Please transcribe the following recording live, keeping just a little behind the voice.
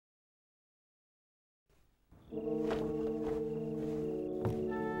What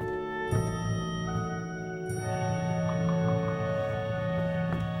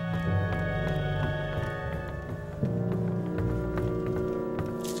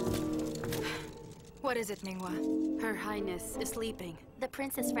is it, Minghua? Her Highness is sleeping. The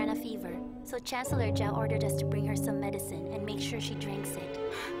princess ran a fever, so Chancellor Zhao ordered us to bring her some medicine and make sure she drinks it.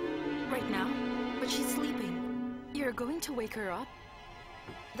 Right now? But she's sleeping. You're going to wake her up?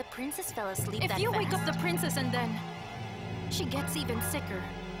 The princess fell asleep that fast. If you wake up the princess and then she gets even sicker,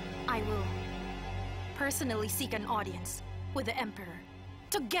 I will personally seek an audience with the Emperor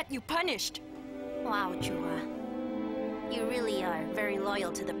to get you punished. Wow, Chua. You really are very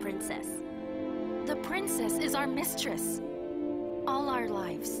loyal to the princess. The princess is our mistress. All our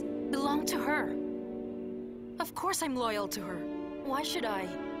lives belong to her. Of course I'm loyal to her. Why should I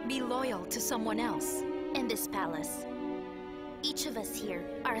be loyal to someone else? In this palace, each of us here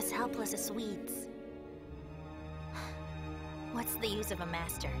are as helpless as weeds. What's the use of a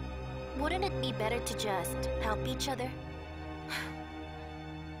master? Wouldn't it be better to just help each other?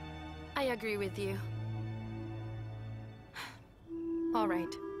 I agree with you. All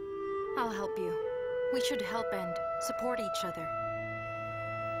right, I'll help you. We should help and support each other.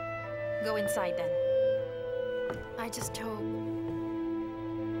 Go inside then. I just hope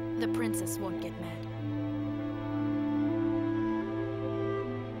the princess won't get mad.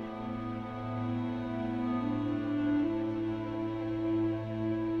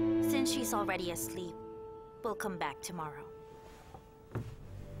 Since she's already asleep, we'll come back tomorrow.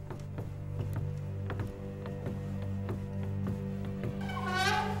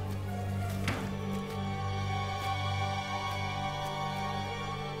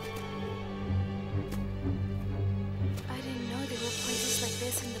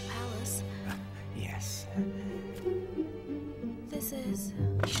 In the palace. Yes. This is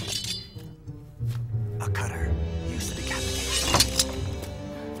a cutter used to decapitate.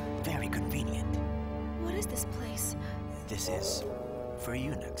 Very convenient. What is this place? This is for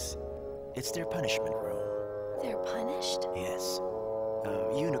eunuchs. It's their punishment room. They're punished? Yes.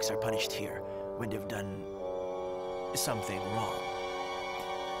 Eunuchs are punished here when they've done something wrong.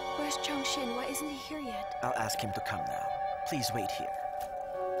 Where's Chongqing? Why isn't he here yet? I'll ask him to come now. Please wait here.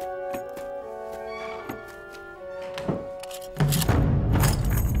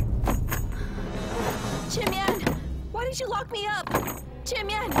 Why did you lock me up?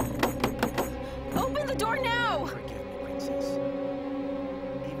 Chimyan! Open the door now! Forgive me, princess.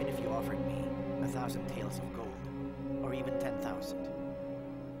 Even if you offered me 1,000 taels of gold, or even 10,000,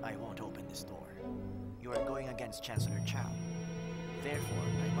 I won't open this door. You are going against Chancellor Chao. Therefore,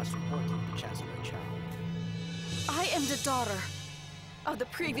 I must report you to Chancellor Chao. I am the daughter of the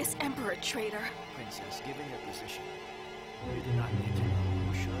previous emperor, traitor. Princess, given your position, you do not need to know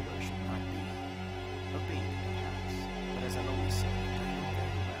who should or should not be obeyed in the palace. But as I've always said, I know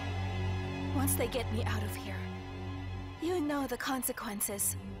very well. Once they get me out of here, you know the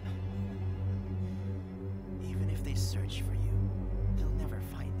consequences. Even if they search for you, they'll never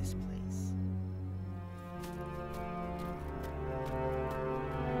find this place.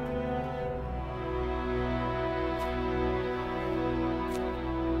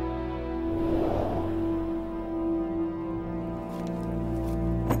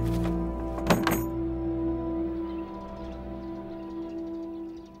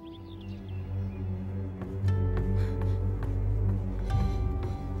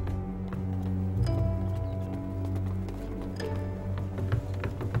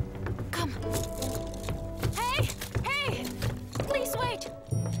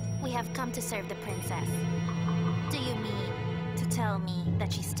 Come to serve the princess. Do you mean to tell me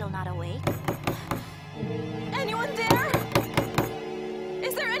that she's still not awake? Anyone there?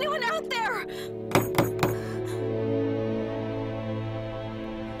 Is there anyone out there?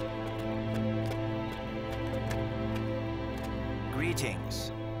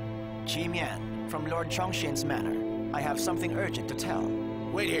 Greetings. Chimian, from Lord Chongqing's manor. I have something urgent to tell.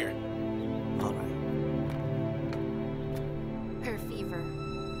 Wait here. All right. Her fever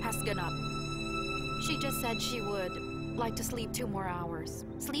has gone up. She just said she would like to sleep 2 more hours.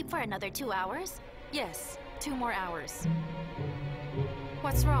 Sleep for another 2 hours? Yes, 2 more hours.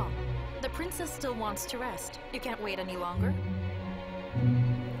 What's wrong? The princess still wants to rest. You can't wait any longer?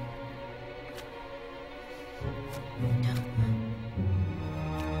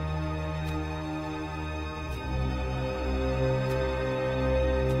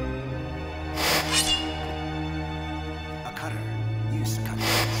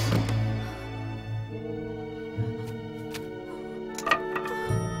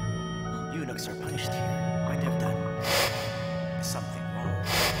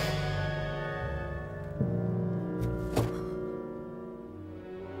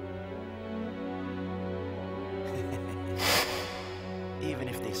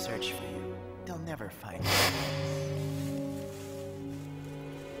 search for you, they'll never find you.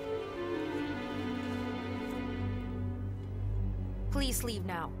 Please leave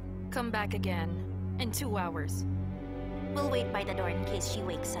now. Come back again in 2 hours. We'll wait by the door in case she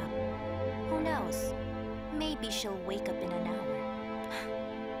wakes up. Who knows? Maybe she'll wake up in an hour.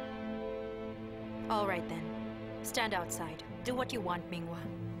 All right then. Stand outside. Do what you want, Minghua.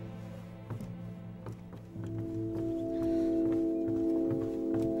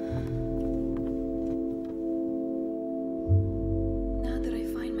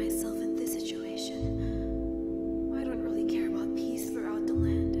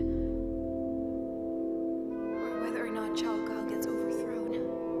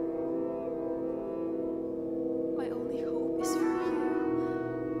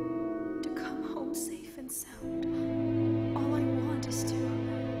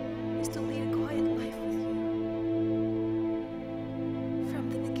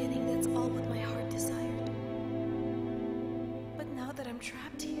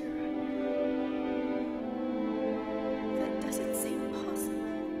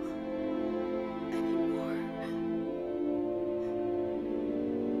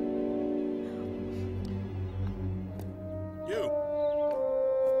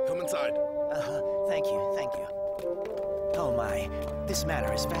 This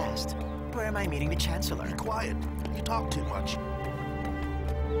matter is vast. Where am I meeting the Chancellor? Be quiet. You talk too much.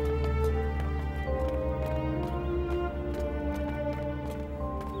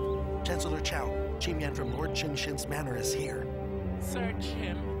 Chancellor Chow, Qimian from Lord Qinshin's manor is here. Search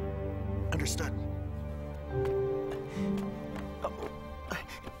him. Understood.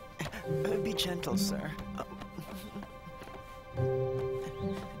 Be gentle, sir.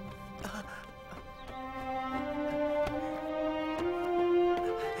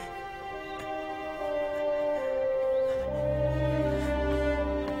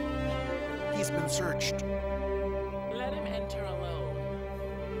 Searched. Let him enter alone.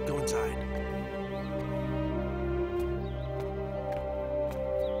 Go inside.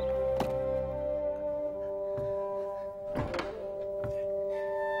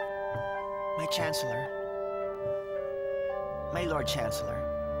 My Chancellor. My Lord Chancellor.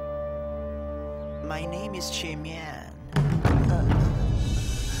 My name is Qimian.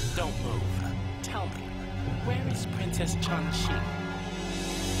 Don't move. Tell me, where is Princess Changxi?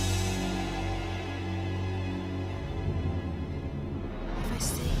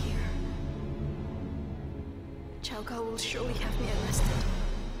 Will surely have me arrested.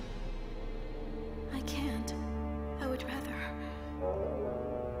 I can't. I would rather.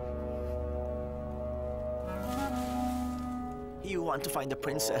 You want to find the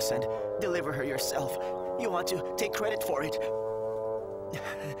princess and deliver her yourself. You want to take credit for it.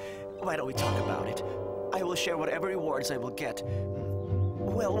 Why don't we talk about it? I will share whatever rewards I will get.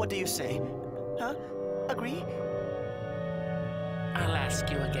 Well, what do you say? Huh? Agree? I'll ask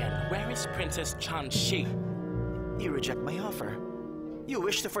you again. Where is Princess Changxi? You reject my offer. You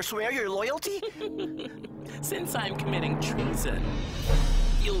wish to forswear your loyalty? Since I'm committing treason,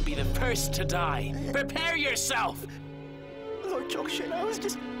 you'll be the first to die. Prepare yourself! Lord Chongshin, I was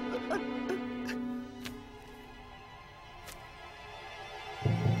just...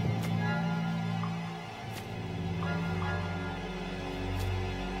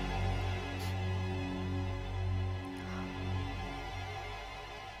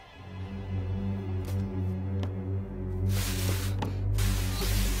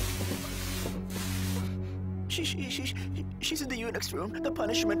 She's in the eunuch's room, the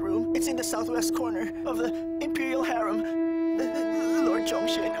punishment room. It's in the southwest corner of the Imperial Harem. Lord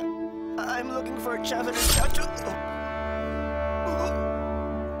Chongshin, I'm looking for a Chancellor Chow.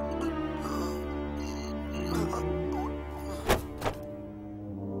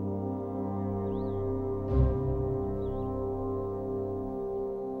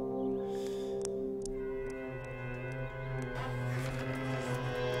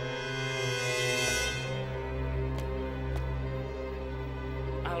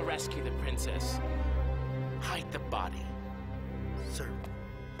 Rescue the princess. Hide the body. Sir.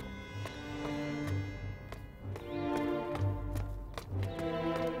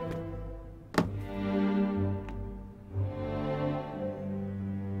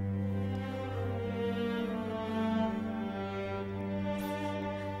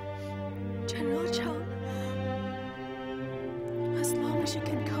 General Chow, as long as you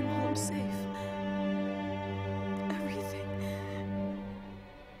can come home safe.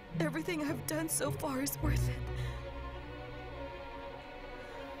 Everything I've done so far is worth it.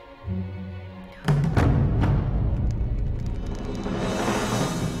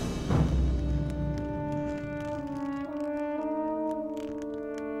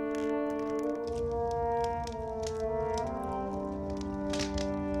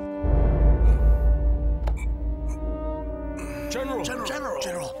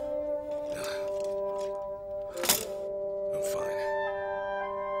 General. I'm fine.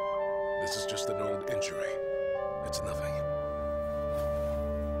 This is just an old injury. It's nothing.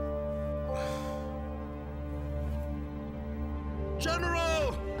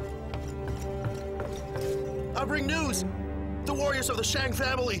 General! I bring news! The warriors of the Shang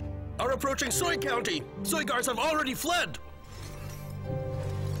family are approaching Sui County! Sui guards have already fled!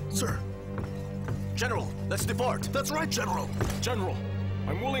 Sir. General, let's depart. That's right, General! General,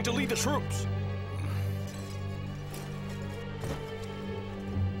 I'm willing to lead the troops.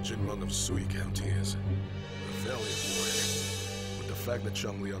 Jinmeng of Sui County is a valiant warrior. But the fact that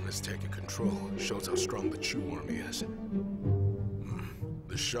Zhongliang has taken control shows how strong the Chu army is.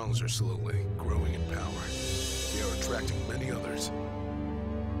 The Shangs are slowly growing in power. They are attracting many others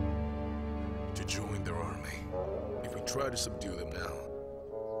to join their army. If we try to subdue them now,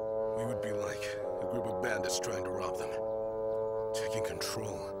 we would be like a group of bandits trying to rob them. Taking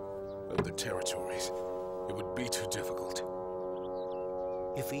control of their territories, it would be too difficult.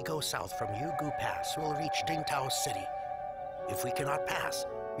 If we go south from Yugu Pass, we'll reach Dingtao City. If we cannot pass,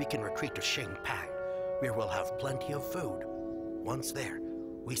 we can retreat to Xingpang, where we'll have plenty of food. Once there,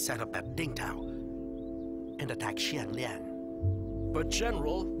 we set up at Dingtao and attack Xianliang. But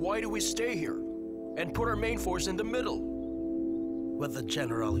General, why do we stay here? And put our main force in the middle? What the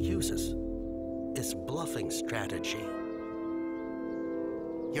General uses is bluffing strategy.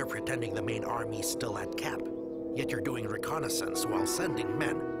 You're pretending the main army's still at camp, yet you're doing reconnaissance while sending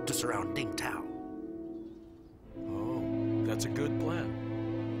men to surround Dingtao. Oh, that's a good plan.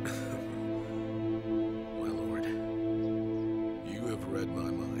 My lord, you have read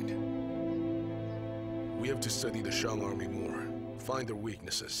my mind. We have to study the Shang army more, find their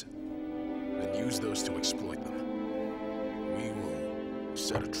weaknesses, and use those to exploit them. We will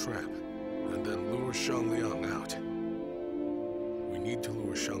set a trap, and then lure Zhongliang out. We need to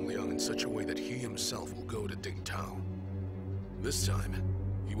lure Zhongliang in such a way that he himself will go to Dingtao. This time,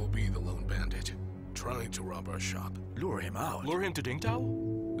 he will be the lone bandit, trying to rob our shop. Lure him out. Lure him to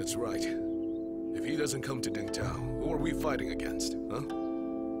Dingtao? That's right. If he doesn't come to Dingtao, who are we fighting against, huh?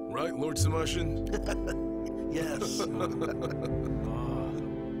 Right, Lord Samashin? Yes.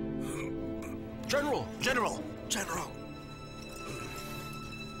 General! General! General!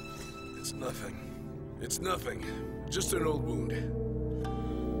 It's nothing. It's nothing. Just an old wound.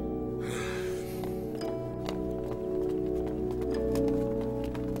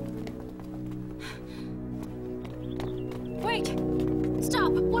 Wait!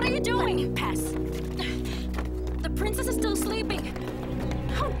 Stop! What are you doing? Pass. The princess is still sleeping.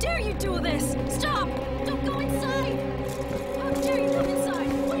 How dare you do this? Stop! Don't go inside! How dare you come inside?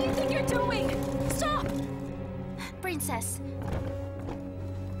 What do you think you're doing? Stop! Princess.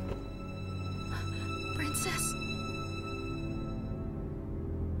 Princess?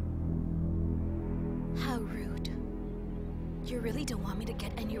 How rude. You really don't want me to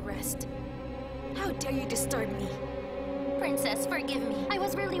get any rest? How dare you disturb me? Princess, forgive me. I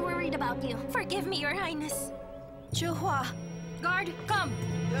was really worried about you. Forgive me, Your Highness. Zhuhua, guard, come!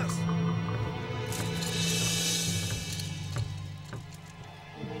 Yes.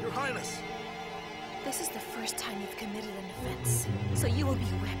 Your Highness. This is the first time you've committed an offense, so you will be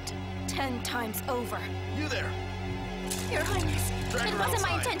whipped 10 times over. You there. Your Highness, Drag it her wasn't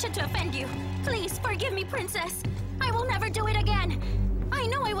my outside. intention to offend you. Please, forgive me, Princess. I will never do it again. I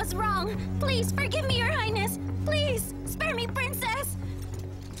know I was wrong. Please, forgive me, Your Highness. Please, spare me, Princess.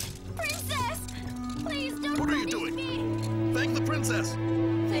 Princess! Please, don't What are you punish doing? me. Thank the princess.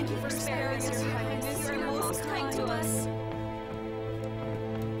 Thank you for sparing us, Your Highness. You're most kind to us.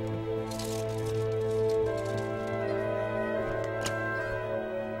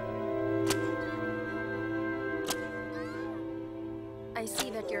 I see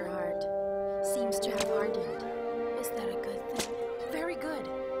that your heart seems to have hardened. Is that a good thing? Very good.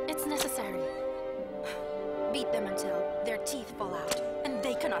 It's necessary. Beat them until their teeth fall out and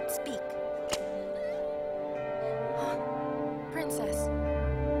they cannot speak. Princess,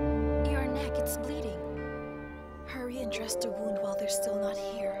 your neck, it's bleeding. Hurry and dress the wound while they're still not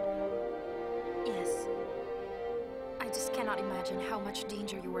here. Yes. I just cannot imagine how much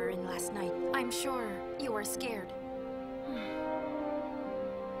danger you were in last night. I'm sure you were scared.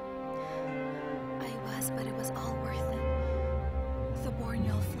 I was, but it was all worth it. The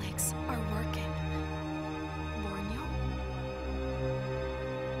Borneo flakes are working. Borneo?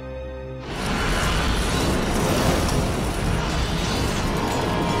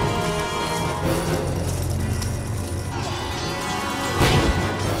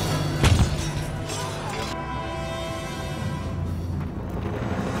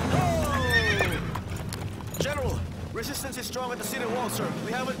 Resistance is strong at the city wall, sir.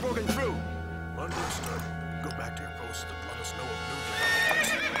 We haven't broken through. Understood. Go back to your post and let us know of new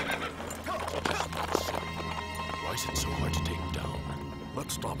developments. Why is it so hard to take down?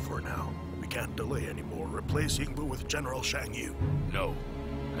 Let's stop for now. We can't delay anymore. Replace Yingbu with General Shang Yu. No,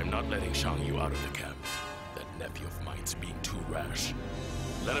 I'm not letting Shang Yu out of the camp. That nephew of mine's being too rash.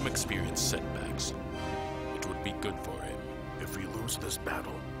 Let him experience setbacks. It would be good for him. If we lose this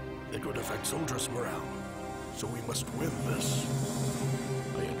battle, it would affect soldiers' morale. So we must win this.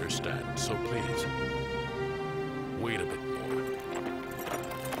 I understand, so please, wait a bit more.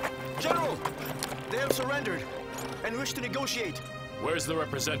 General! They have surrendered and wish to negotiate. Where's the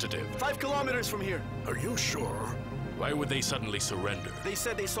representative? 5 kilometers from here. Are you sure? Why would they suddenly surrender? They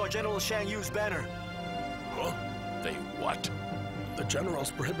said they saw General Shang Yu's banner. Huh? They what? The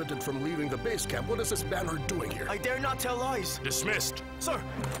general's prohibited from leaving the base camp. What is this banner doing here? I dare not tell lies. Dismissed. Sir!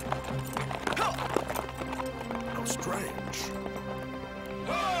 Help! How strange.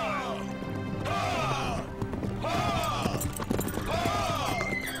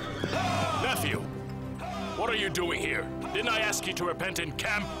 Nephew, what are you doing here? Didn't I ask you to repent in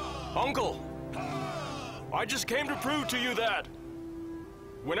camp? Uncle, I just came to prove to you that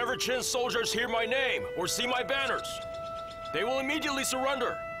whenever Qin's soldiers hear my name or see my banners, they will immediately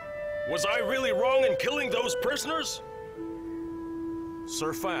surrender. Was I really wrong in killing those prisoners?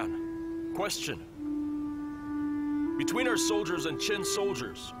 Sir Fan, question. Between our soldiers and Qin's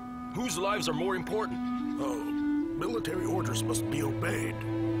soldiers, whose lives are more important? Oh, military orders must be obeyed.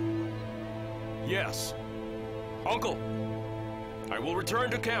 Yes. Uncle, I will return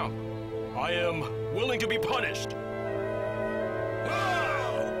to camp. I am willing to be punished.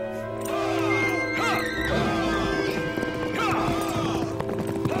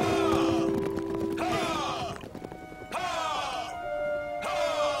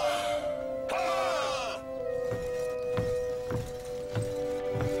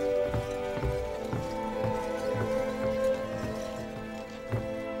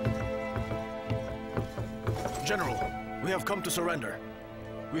 General, we have come to surrender.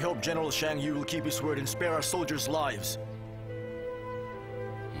 We hope General Shang Yu will keep his word and spare our soldiers' lives.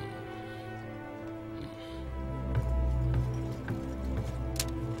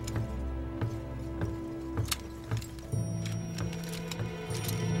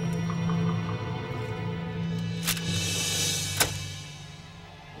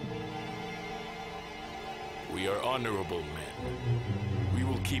 We are honorable men. We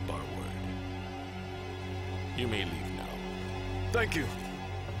will keep our word. You may leave now. Thank you.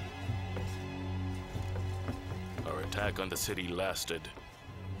 Our attack on the city lasted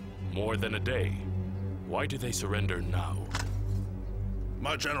more than a day. Why do they surrender now?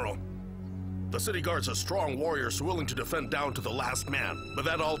 My general, the city guards are strong warriors willing to defend down to the last man. But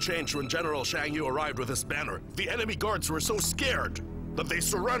that all changed when General Shang Yu arrived with his banner. The enemy guards were so scared that they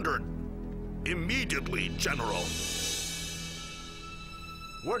surrendered. Immediately, General.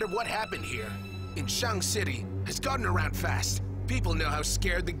 Word of what happened here in Shang City has gotten around fast. People know how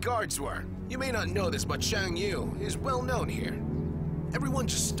scared the guards were. You may not know this, but Shang Yu is well known here. Everyone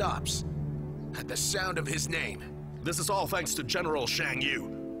just stops at the sound of his name. This is all thanks to General Shang Yu.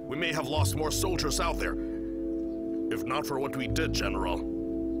 We may have lost more soldiers out there. If not for what we did, General.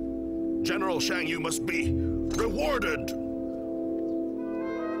 General Shang Yu must be rewarded!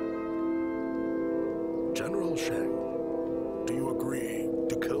 General Shang, do you agree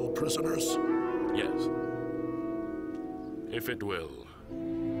to kill prisoners? Yes. If it will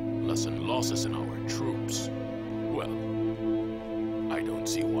lessen losses in our troops, well, I don't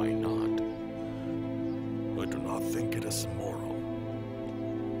see why not. I do not think it is moral.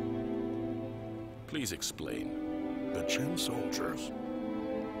 Please explain. The Qin soldiers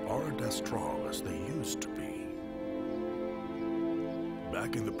aren't as strong as they used to be.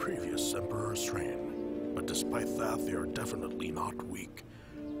 Back in the previous Emperor's reign. But despite that, they are definitely not weak.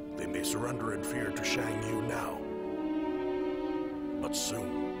 They may surrender in fear to Shang Yu now. But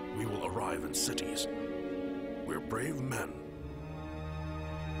soon, we will arrive in cities where brave men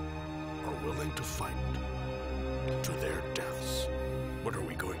are willing to fight to their deaths. What are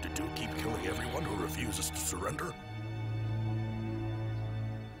we going to do? Keep killing everyone who refuses to surrender?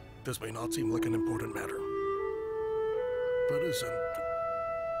 This may not seem like an important matter, but isn't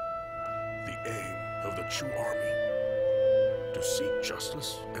the aim of the Chu army to seek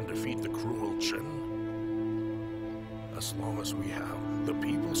justice and defeat the cruel Qin? As long as we have the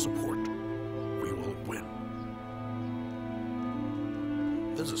people's support, we will win.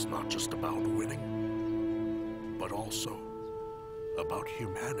 This is not just about winning, but also about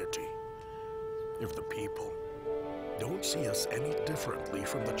humanity. If the people don't see us any differently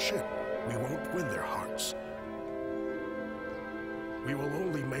from the Qin, we won't win their hearts. we will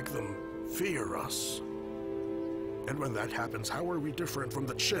only make them fear us. And when that happens, how are we different from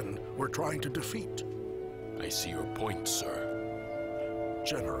the Qin we're trying to defeat? I see your point, sir.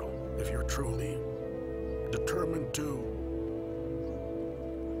 General, if you're truly determined to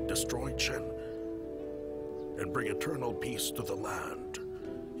destroy Qin and bring eternal peace to the land,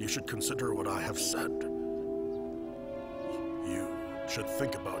 you should consider what I have said. You should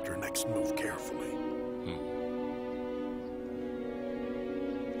think about your next move carefully.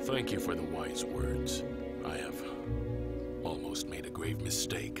 Thank you for the wise words. I have almost made a grave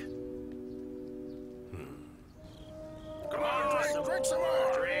mistake. Come on, drink some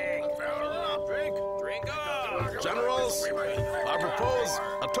more! Drink up! Generals, I propose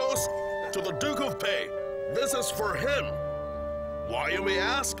a toast to the Duke of Pei. This is for him. Why, you may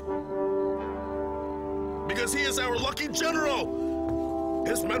ask? Because he is our lucky general.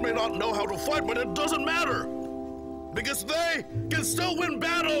 His men may not know how to fight, but it doesn't matter. Because they can still win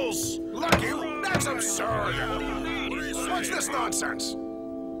battles! Lucky? That's absurd! What's this nonsense?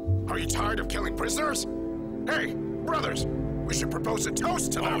 Are you tired of killing prisoners? Hey, brothers, we should propose a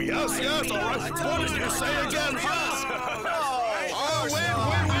toast to them. Oh, yes, all right. What did you say again, huh? Oh,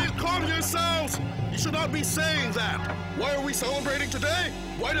 wait, calm yourselves! You should not be saying that. Why are we celebrating today?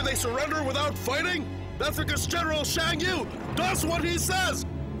 Why did they surrender without fighting? That's because General Shang Yu does what he says.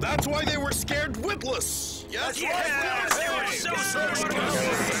 That's why they were scared witless. Yes,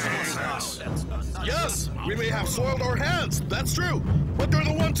 yes, we may have soiled our hands, that's true, but they're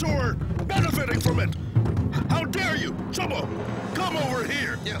the ones who are benefiting from it. How dare you, Chumbo? Come over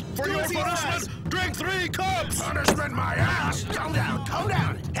here. For your punishment, drink 3 cups. Punishment my ass! Calm down, calm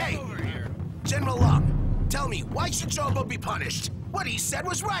down. Hey, General Long, tell me, why should Chumbo be punished? What he said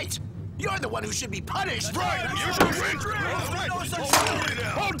was right. You're the one who should be punished. Right, you should drink.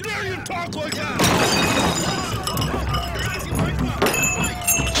 How dare you talk like that?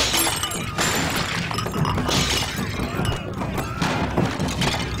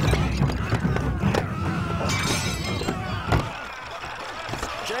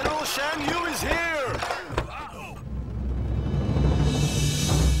 General Shang Yu is here!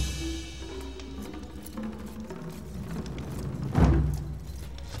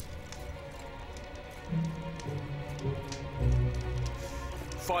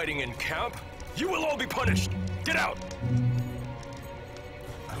 Fighting in camp? You will all be punished! Get out!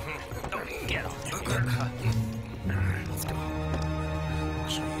 Get out. Let's go.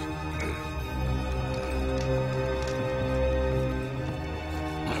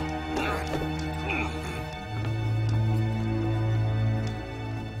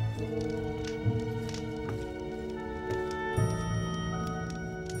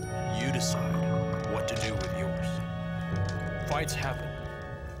 You decide what to do with yours. Fights happen,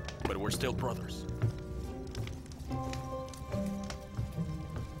 but we're still brothers.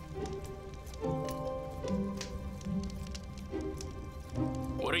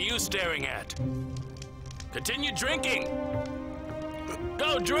 What are you staring at? Continue drinking!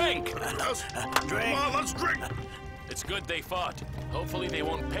 Go drink! Yes. Drink. Come on, let's drink! It's good they fought. Hopefully they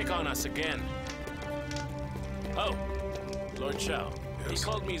won't pick on us again. Oh, Lord Shao. He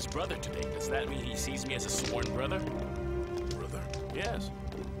called me his brother today. Does that mean he sees me as a sworn brother? Brother? Yes.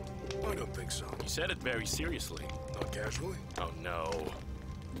 I don't think so. You said it very seriously. Not casually? Oh, no.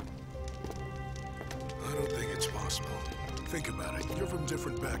 I don't think it's possible. Think about it. You're from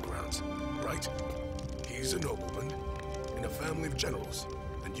different backgrounds, right? He's a nobleman in a family of generals.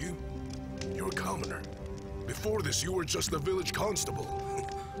 And you're a commoner. Before this, you were just the village constable.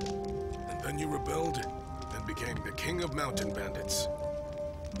 And then you rebelled and became the king of mountain bandits.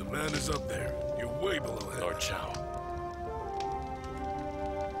 The man is up there. You're way below him. Lord Shao.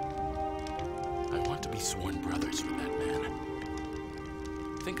 I want to be sworn brothers with that man.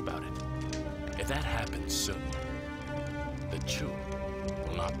 Think about it. If that happens soon, the Chu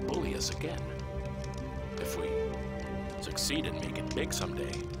will not bully us again. If we succeed and make it big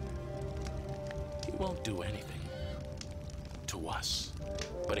someday, he won't do anything to us.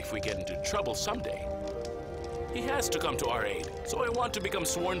 But if we get into trouble someday, he has to come to our aid. So I want to become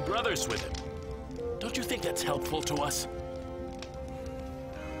sworn brothers with him. Don't you think that's helpful to us?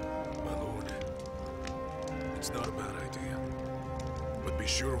 My lord, it's not a bad idea. But be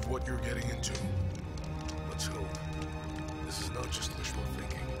sure of what you're getting into. Let's hope this is not just wishful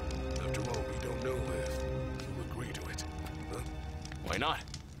thinking. After all, we don't know if you'll agree to it. Huh? Why not?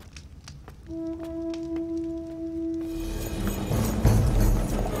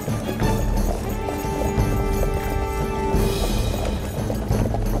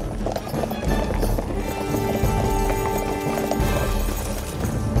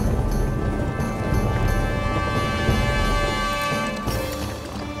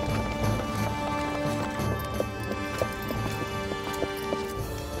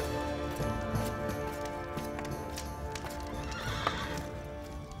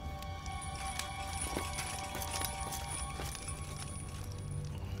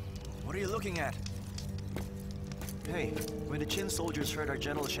 are you looking at? Hey, when the Qin soldiers heard our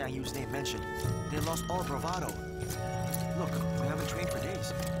General Shang Yu's name mentioned, they lost all bravado. Look, we haven't trained for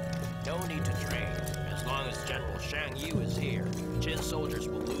days. No need to train. As long as General Shang Yu is here, Qin soldiers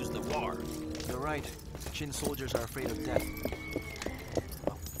will lose the war. You're right. Qin soldiers are afraid of death.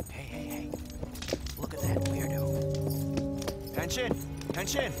 Oh, hey. Look at that weirdo. Hanshin!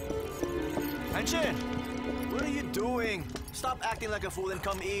 What are you doing? Stop acting like a fool and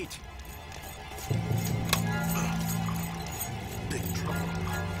come eat. Big trouble.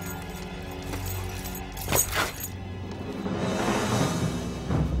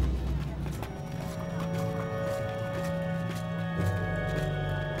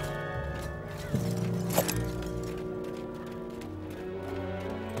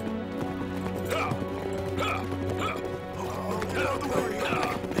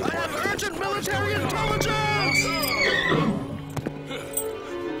 Military intelligence!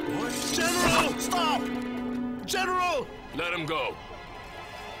 General, stop! General! Let him go.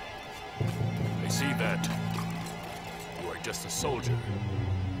 I see that you are just a soldier.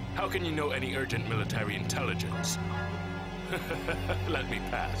 How can you know any urgent military intelligence? Let me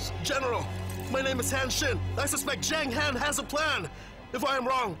pass. General, my name is Han Xin. I suspect Zhang Han has a plan. If I am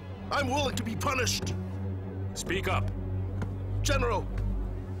wrong, I'm willing to be punished. Speak up. General,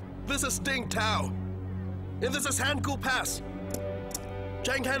 this is Ding Tao, and this is Hankou Pass.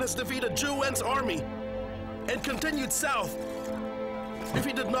 Zhang Han has defeated Zhu Wen's army and continued south. If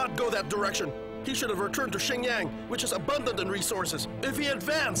he did not go that direction, he should have returned to Xingyang, which is abundant in resources. If he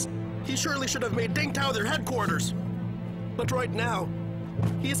advanced, he surely should have made Ding Tao their headquarters. But right now,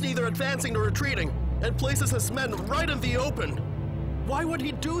 he is neither advancing nor retreating, and places his men right in the open. Why would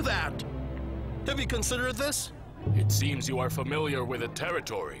he do that? Have you considered this? It seems you are familiar with the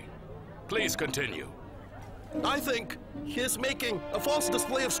territory. Please continue. I think he is making a false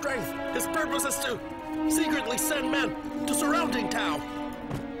display of strength. His purpose is to secretly send men to surround Ding Tao.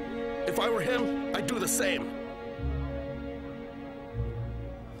 If I were him, I'd do the same.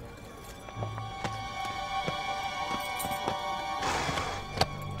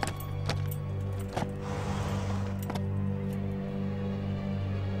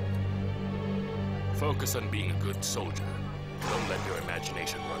 Focus on being a good soldier. Don't let your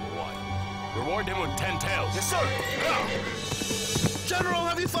imagination run wild. Reward him with 10 tails. Yes, sir! General,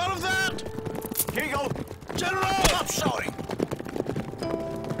 have you thought of that? Here you go! General! Stop shouting!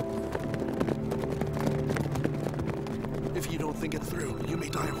 If you don't think it through, you may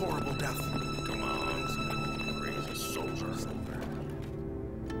die a horrible death. Come on, crazy soldiers.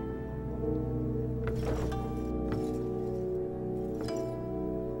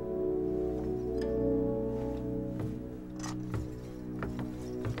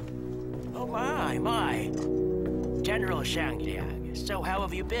 Oh my. General Shangliang. So how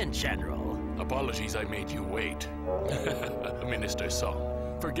have you been, General? Apologies I made you wait. Minister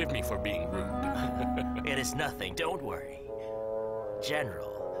Song, forgive me for being rude. It is nothing, don't worry.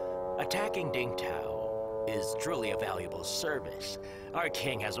 General, attacking Ding Tao is truly a valuable service. Our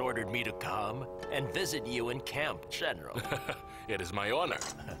king has ordered me to come and visit you in camp, General. It is my honor.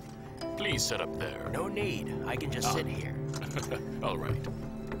 Please sit up there. No need. I can just sit here. All right.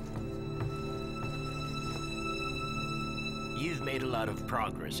 You've made a lot of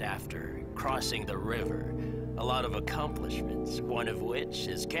progress after crossing the river. A lot of accomplishments, one of which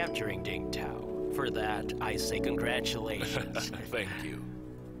is capturing Ding Tao. For that, I say congratulations. Thank you.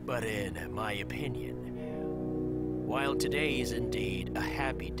 But in my opinion, while today is indeed a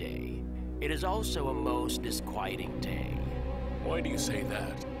happy day, it is also a most disquieting day. Why do you say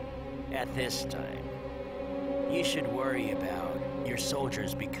that? At this time, you should worry about your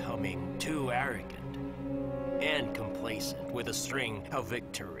soldiers becoming too arrogant and complacent with a string of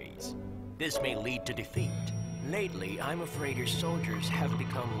victories. This may lead to defeat. Lately, I'm afraid your soldiers have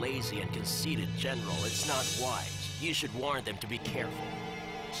become lazy and conceited, General. It's not wise. You should warn them to be careful,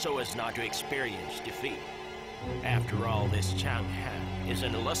 so as not to experience defeat. After all, this Chang Han is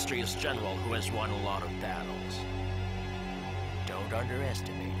an illustrious general who has won a lot of battles. Don't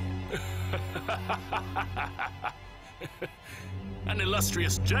underestimate him. An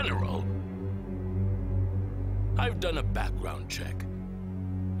illustrious general? I've done a background check,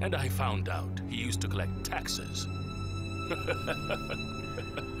 and I found out he used to collect taxes.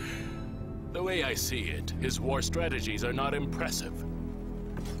 The way I see it, his war strategies are not impressive.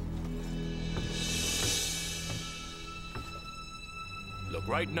 Look,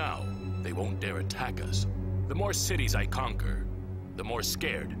 right now, they won't dare attack us. The more cities I conquer, the more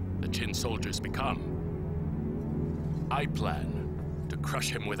scared the Qin soldiers become. I plan to crush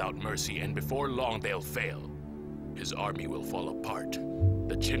him without mercy, and before long they'll fail. His army will fall apart.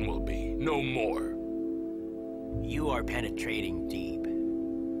 the Qin will be no more. You are penetrating deep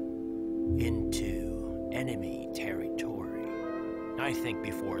into enemy territory. I think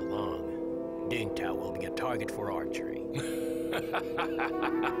before long, Dingtao will be a target for archery.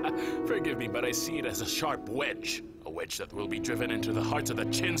 Forgive me, but I see it as a sharp wedge. A wedge that will be driven into the hearts of the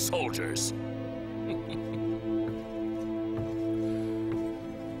Qin soldiers.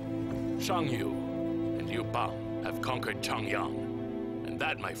 Shang Yu and Liu Bang have conquered Changyang. And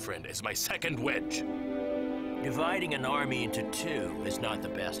that, my friend, is my second wedge. Dividing an army into two is not the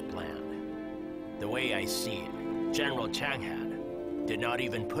best plan. The way I see it, General Changhan did not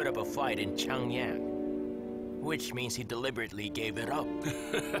even put up a fight in Changyang, which means he deliberately gave it up.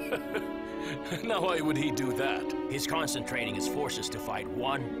 Now why would he do that? He's concentrating his forces to fight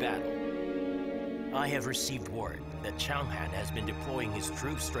one battle. I have received word that Changhan has been deploying his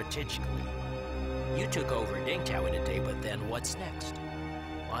troops strategically. You took over Dingtao in a day, but then what's next?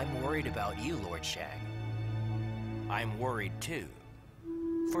 I'm worried about you, Lord Shang. I'm worried too,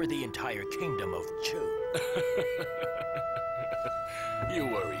 for the entire kingdom of Chu. You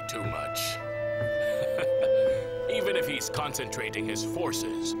worry too much. Even if he's concentrating his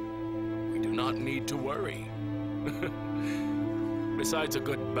forces, we do not need to worry. Besides, a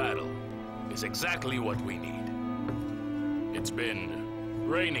good battle is exactly what we need. It's been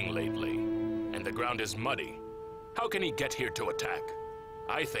raining lately, and the ground is muddy. How can he get here to attack?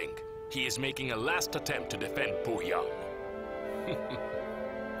 I think he is making a last attempt to defend Puyang.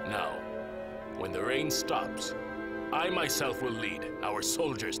 Now, when the rain stops, I myself will lead our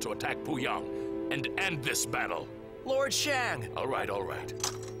soldiers to attack Puyang and end this battle. Lord Shang! All right, all right.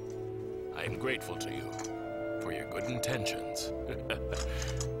 I am grateful to you for your good intentions.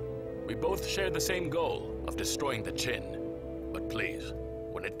 We both share the same goal of destroying the Qin. But please,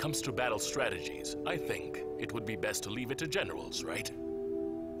 when it comes to battle strategies, I think it would be best to leave it to generals, right?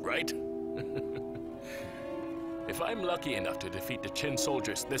 Right? If I'm lucky enough to defeat the Qin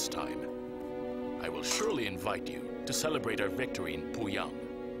soldiers this time, I will surely invite you to celebrate our victory in Puyang.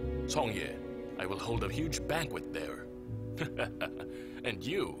 Songye, I will hold a huge banquet there. And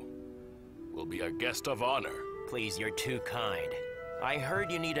you will be our guest of honor. Please, you're too kind. I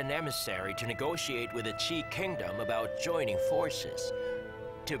heard you need an emissary to negotiate with the Qi Kingdom about joining forces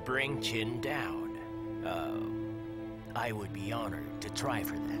to bring Qin down. I would be honored to try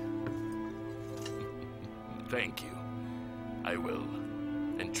for that. Thank you. I will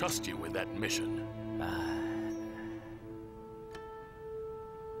entrust you with that mission.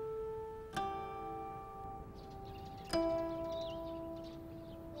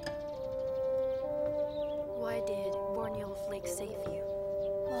 Why did Borneo Flake save you?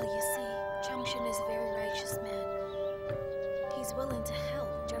 Well, you see, Changshan is a very righteous man. He's willing to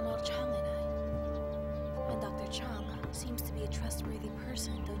help General Chang and I. And Dr. Chang seems to be a trustworthy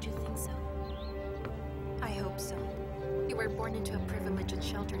person, don't you think so? I hope so. You were born into a privileged and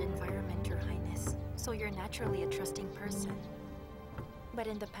sheltered environment, Your Highness, so you're naturally a trusting person. But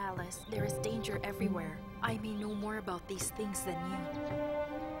in the palace, there is danger everywhere. I may know more about these things than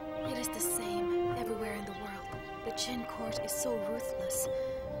you. It is the same everywhere in the world. The Qin court is so ruthless.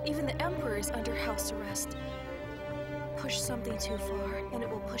 Even the emperor is under house arrest. Push something too far, and it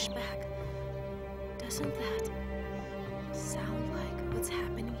will push back. Doesn't that sound like what's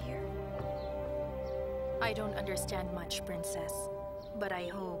happening here? I don't understand much, Princess. But I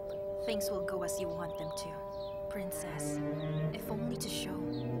hope things will go as you want them to. Princess, if only to show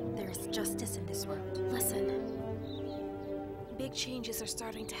there is justice in this world. Listen. Big changes are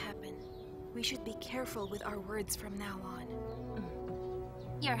starting to happen. We should be careful with our words from now on.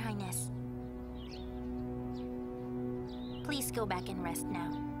 Your Highness. Please go back and rest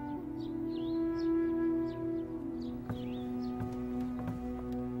now.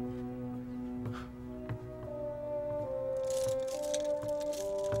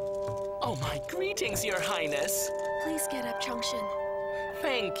 Oh, my greetings, Your Highness. Please get up, Changshan.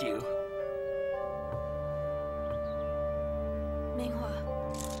 Thank you. Minghua.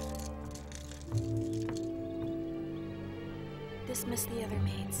 Dismiss the other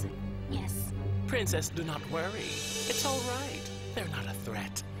maids. Yes. Princess, do not worry. It's all right. They're not a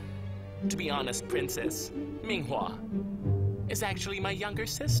threat. To be honest, Princess, Minghua is actually my younger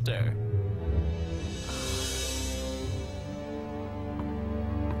sister.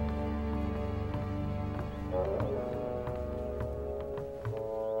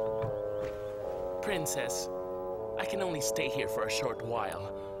 Princess, I can only stay here for a short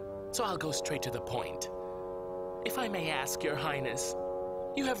while, so I'll go straight to the point. If I may ask, Your Highness,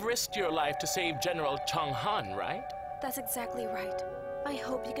 you have risked your life to save General Chang Han, right? That's exactly right. I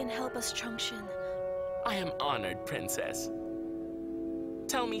hope you can help us, Changshan. I am honored, Princess.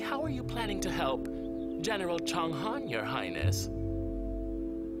 Tell me, how are you planning to help General Changhan, Your Highness?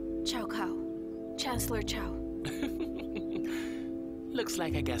 Cao Cao. Chancellor Cao. Looks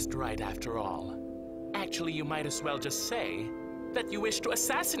like I guessed right after all. Actually, you might as well just say that you wish to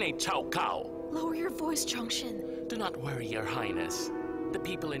assassinate Cao Cao. Lower your voice, Chongqing. Do not worry, Your Highness. The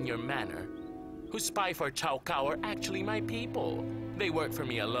people in your manor who spy for Cao Cao are actually my people. They work for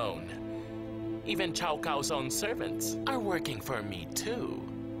me alone. Even Cao Cao's own servants are working for me too.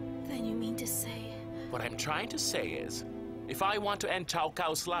 Then you mean to say... What I'm trying to say is, if I want to end Cao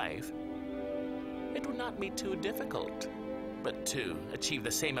Cao's life, it would not be too difficult. But to achieve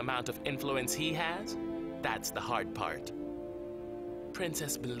the same amount of influence he has, that's the hard part.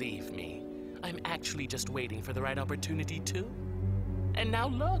 Princess, believe me, I'm actually just waiting for the right opportunity too. And now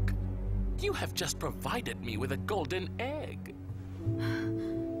look, you have just provided me with a golden egg.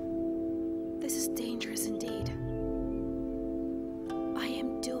 This is dangerous indeed. I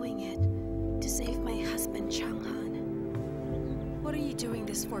am doing it to save my husband, Changhan. What are you doing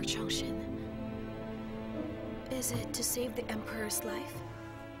this for, Chongqing? Is it to save the Emperor's life?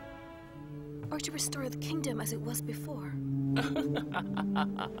 Or to restore the kingdom as it was before?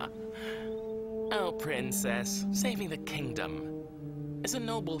 Oh, Princess, saving the kingdom is a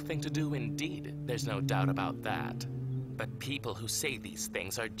noble thing to do indeed. There's no doubt about that. But people who say these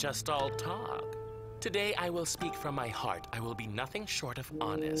things are just all talk. Today I will speak from my heart. I will be nothing short of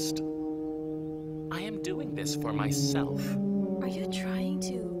honest. I am doing this for myself. Are you trying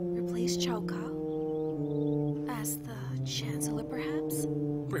to replace Cao Cao? As the Chancellor, perhaps?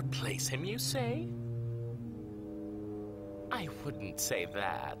 Replace him, you say? I wouldn't say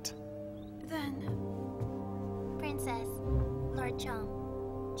that. Then... Princess, Lord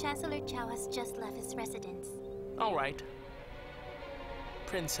Chong, Chancellor Cao has just left his residence. All right.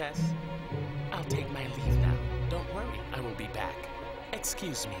 Princess, I'll take my leave now. Don't worry, I will be back.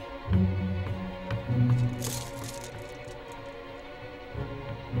 Excuse me.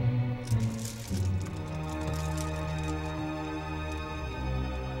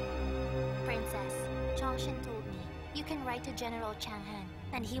 Princess, Chongqing told me you can write to General Changhan,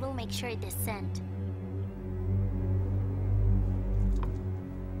 and he will make sure it is sent.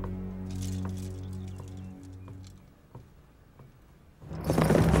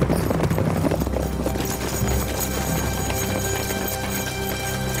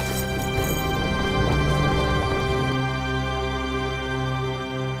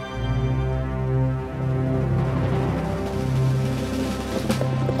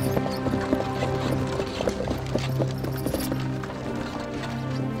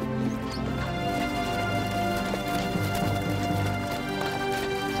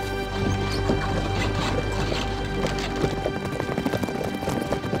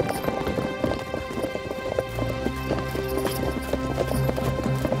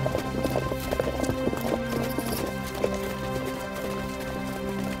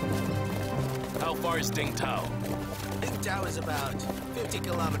 Dingtao is about 50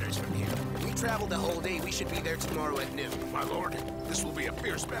 kilometers from here. We traveled the whole day. We should be there tomorrow at noon. My lord, this will be a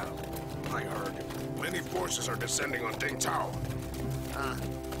fierce battle. I heard many forces are descending on Dingtao.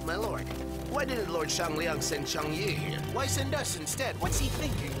 My lord, why didn't Lord Shangliang send Chang Yi here? Why send us instead? What's he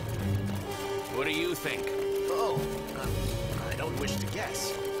thinking? What do you think? Oh, I don't wish to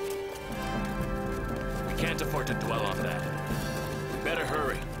guess. We can't afford to dwell on that. Better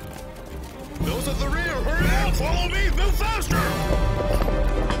hurry. Those at the rear, hurry up! Follow me! Move faster!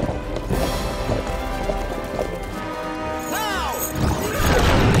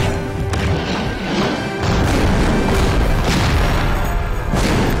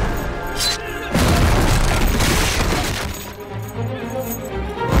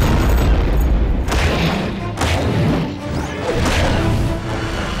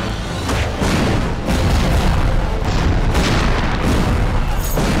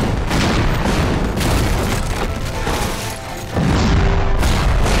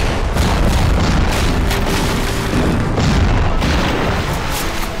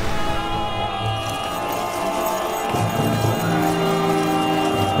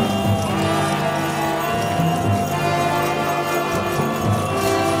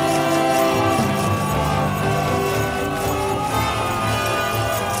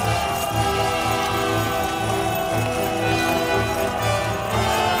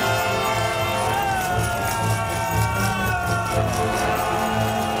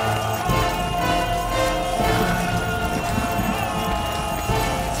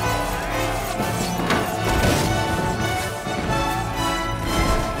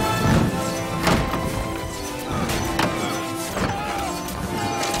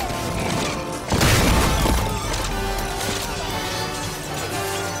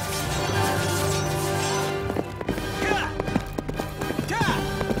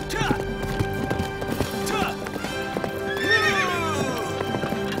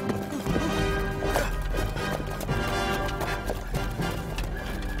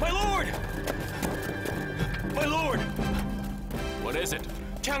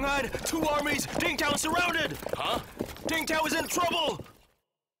 Shanghai, 2 armies, Dingtao is surrounded! Huh? Dingtao is in trouble!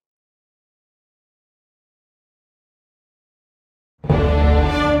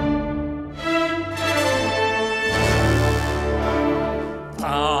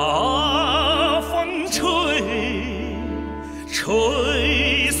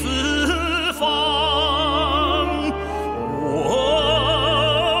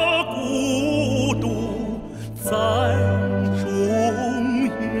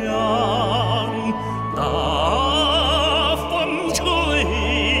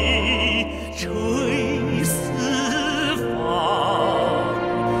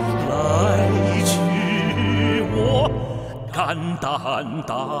担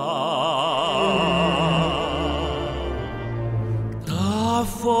当，大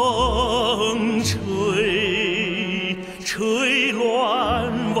风吹，吹乱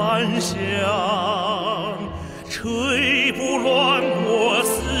万象，吹不乱我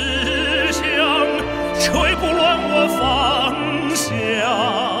思想，吹不乱我方向。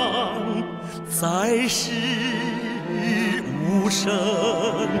在世无声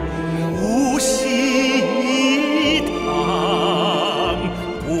无息。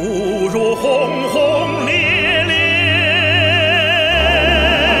 不如轰轰烈烈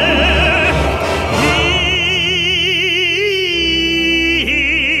一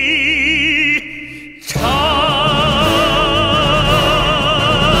场。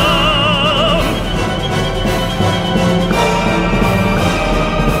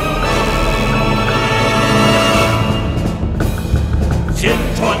剑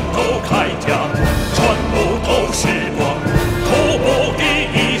船都开甲，船头都是光，头部的。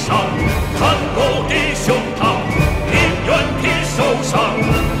 袒露的胸膛，宁愿的受伤，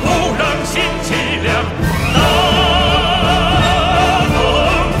不让心凄凉。大风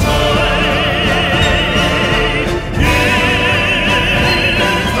吹，云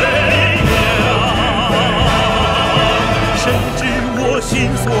飞扬。谁知我心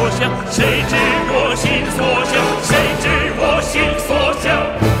所向？谁知我心所向？谁知我心所向？